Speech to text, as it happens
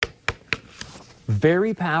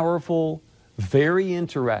Very powerful, very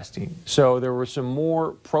interesting. So there were some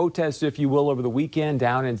more protests, if you will, over the weekend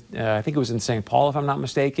down in, I think it was in St. Paul, if I'm not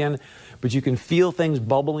mistaken. But you can feel things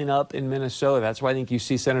bubbling up in Minnesota. That's why I think you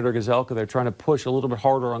see Senator Gazelka. They're trying to push a little bit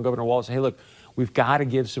harder on Governor Walz. Say, hey, look, we've got to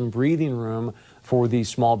give some breathing room for these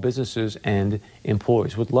small businesses and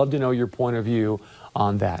employees. Would love to know your point of view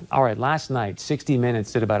on that. All right, last night, 60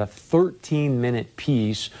 Minutes did about a 13-minute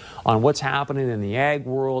piece on what's happening in the ag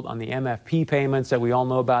world, on the MFP payments that we all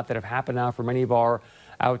know about that have happened now for many of our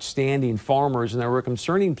outstanding farmers. And there were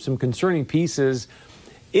some concerning pieces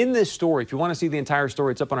in this story. If you want to see the entire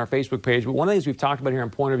story, it's up on our Facebook page. But one of the things we've talked about here in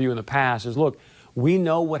Point of View in the past is, look, we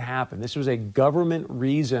know what happened. This was a government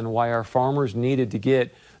reason why our farmers needed to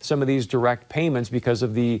get some of these direct payments because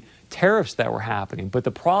of the tariffs that were happening. But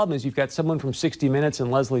the problem is you've got someone from 60 Minutes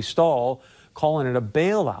and Lesley Stahl calling it a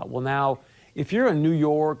bailout. Well, now, if you're in New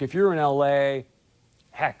York, if you're in LA,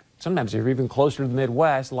 heck, sometimes if you're even closer to the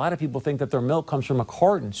Midwest, a lot of people think that their milk comes from a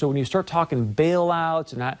carton. So when you start talking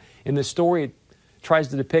bailouts, and in the story it tries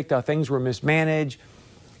to depict how things were mismanaged,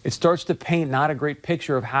 it starts to paint not a great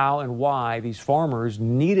picture of how and why these farmers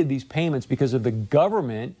needed these payments because of the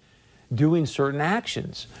government doing certain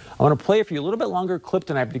actions. I want to play for you a little bit longer clip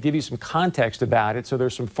tonight to give you some context about it. So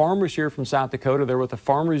there's some farmers here from South Dakota. They're with the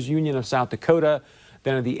Farmers Union of South Dakota.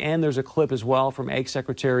 Then at the end, there's a clip as well from Ag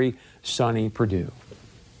Secretary Sonny Perdue.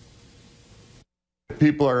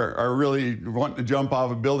 People are really wanting to jump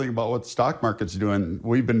off a building about what the stock market's doing.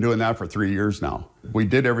 We've been doing that for 3 years now. We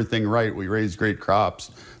did everything right. We raised great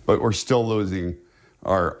crops, but we're still losing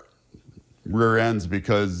our rear ends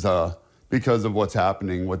because of what's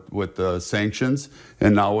happening with the sanctions.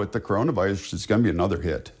 And now with the coronavirus, it's going to be another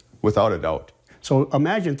hit, without a doubt. So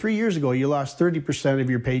imagine 3 years ago, you lost 30% of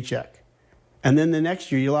your paycheck. And then the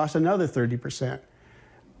next year, you lost another 30%.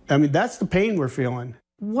 I mean, that's the pain we're feeling.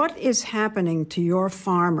 What is happening to your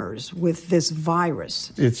farmers with this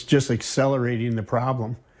virus? It's just accelerating the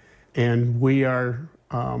problem. And we are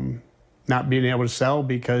not being able to sell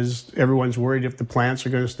because everyone's worried if the plants are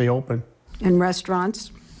going to stay open. And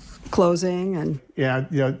restaurants closing and... Yeah,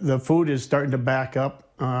 the food is starting to back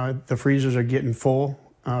up. The freezers are getting full.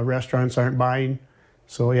 Restaurants aren't buying.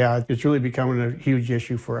 So yeah, it's really becoming a huge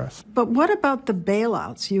issue for us. But what about the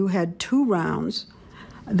bailouts? You had 2 rounds.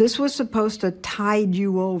 This was supposed to tide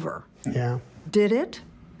you over. Yeah. Did it?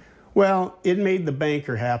 Well, it made the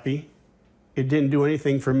banker happy. It didn't do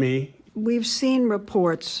anything for me. We've seen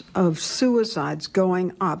reports of suicides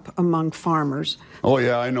going up among farmers. Oh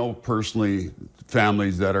yeah, I know personally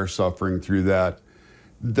families that are suffering through that.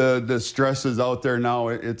 The stress is out there now.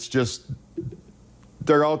 It's just,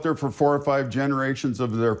 they're out there for 4 or 5 generations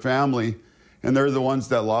of their family, and they're the ones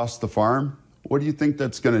that lost the farm. What do you think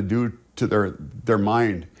that's going to do to their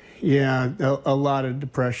mind? Yeah, a lot of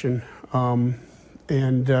depression. And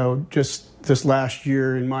just this last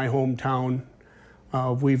year in my hometown,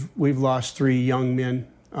 we've lost 3 young men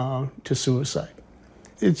to suicide.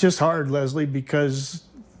 It's just hard, Lesley, because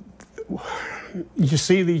you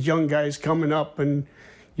see these young guys coming up, and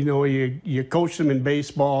you coach them in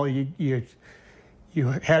baseball. You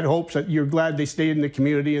had hopes that you're glad they stayed in the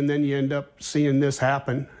community, and then you end up seeing this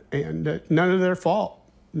happen, and none of their fault.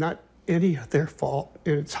 Not any of their fault,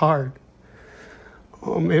 and it's hard.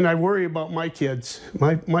 And I worry about my kids.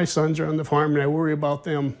 My sons are on the farm, and I worry about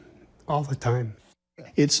them all the time.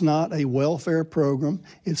 It's not a welfare program.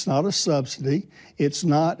 It's not a subsidy. It's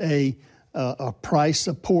not a price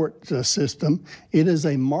support system. It is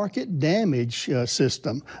a market damage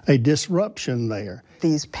system, a disruption there.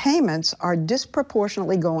 These payments are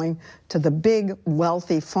disproportionately going to the big,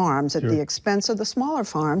 wealthy farms at the expense of the smaller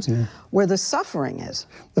farms where the suffering is.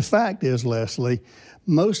 The fact is, Lesley,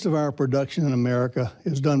 most of our production in America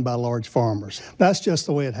is done by large farmers. That's just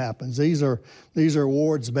the way it happens. These are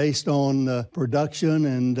awards based on production,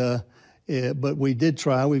 and but we did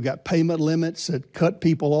try. We've got payment limits that cut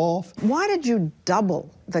people off. Why did you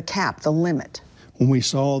double the cap, the limit? When we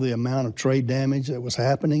saw the amount of trade damage that was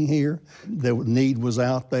happening here, the need was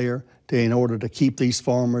out there in order to keep these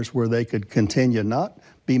farmers where they could continue, not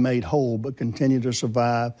be made whole, but continue to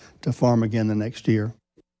survive to farm again the next year.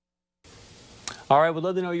 All right, we'd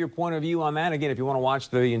love to know your point of view on that. Again, if you want to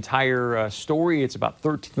watch the entire story, it's about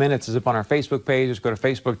 13 minutes. It's up on our Facebook page. Just go to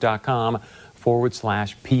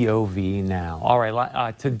facebook.com/POV now. All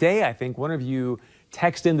right, today I think one of you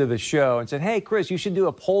texted into the show and said, hey, Chris, you should do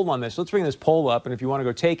a poll on this. Let's bring this poll up, and if you want to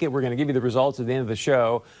go take it, we're going to give you the results at the end of the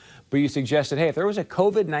show. But you suggested, hey, if there was a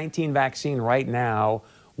COVID-19 vaccine right now,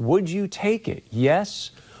 would you take it?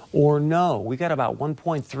 Yes or no? We got about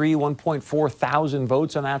 1.4 thousand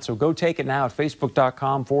votes on that, so go take it now at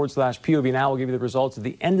facebook.com/POV now. We'll give you the results at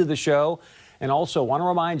the end of the show. And also want to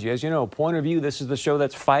remind you, as you know, Point of View, this is the show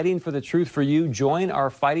that's fighting for the truth for you. Join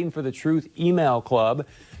our Fighting for the Truth email club.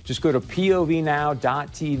 Just go to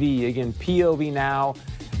povnow.tv. Again, povnow.tv.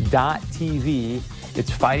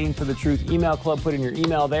 It's Fighting for the Truth email club. Put in your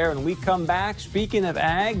email there. And we come back. Speaking of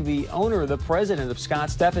ag, the owner, the president of Scott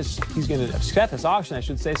Steffes, Steffes Auction, I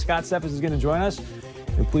should say, Scott Steffes is going to join us.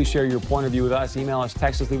 And please share your point of view with us. Email us,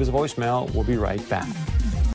 text us, leave us a voicemail. We'll be right back.